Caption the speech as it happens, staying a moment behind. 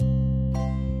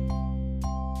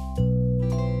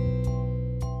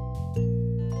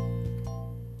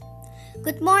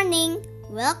Good morning!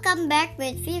 Welcome back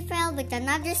with Fifel with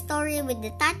another story with the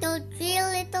title Three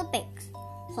Little Pigs.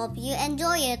 Hope you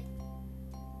enjoy it.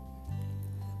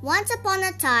 Once upon a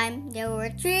time, there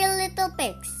were three little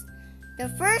pigs.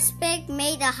 The first pig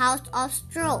made a house of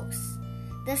straws.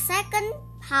 The second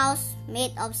house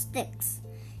made of sticks.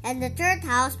 And the third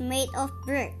house made of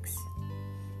bricks.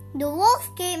 The wolf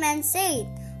came and said,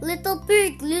 little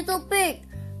pig,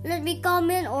 let me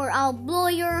come in or I'll blow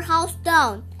your house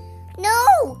down."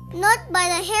 "No, not by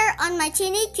the hair on my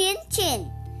chinny chin,"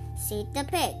 said the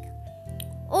pig.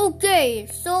 "Okay,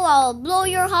 so I'll blow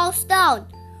your house down,"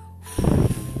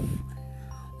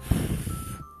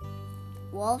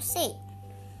 Wolf said.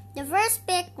 The first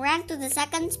pig ran to the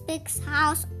second pig's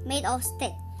house made of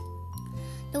sticks.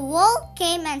 The wolf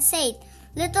came and said,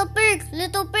 little pig,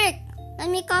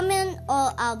 let me come in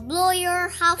or I'll blow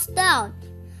your house down."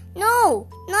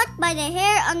 "No, not by the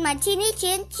hair on my chinny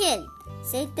chin,"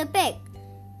 said the pig.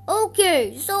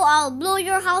 "Okay, so I'll blow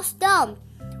your house down,"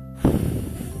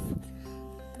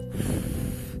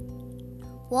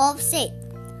 Wolf said.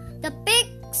 The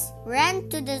pigs ran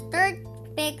to the third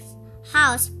pig's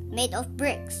house made of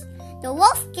bricks. The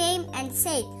wolf came and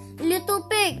said, little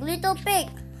pig,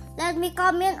 let me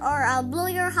come in or I'll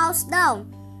blow your house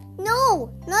down."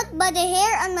 "No, not by the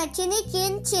hair on my chinny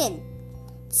chin,"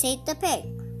 said the pig.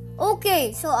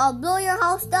 "Okay, so I'll blow your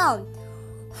house down,"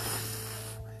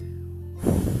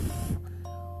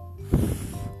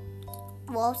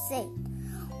 Wolf said.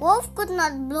 Wolf could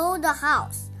not blow the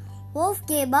house. Wolf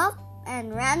gave up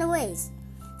and ran away.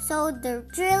 So the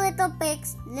three little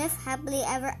pigs lived happily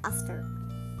ever after.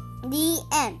 The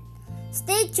end.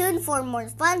 Stay tuned for more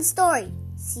fun story.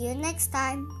 See you next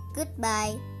time.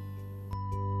 Goodbye.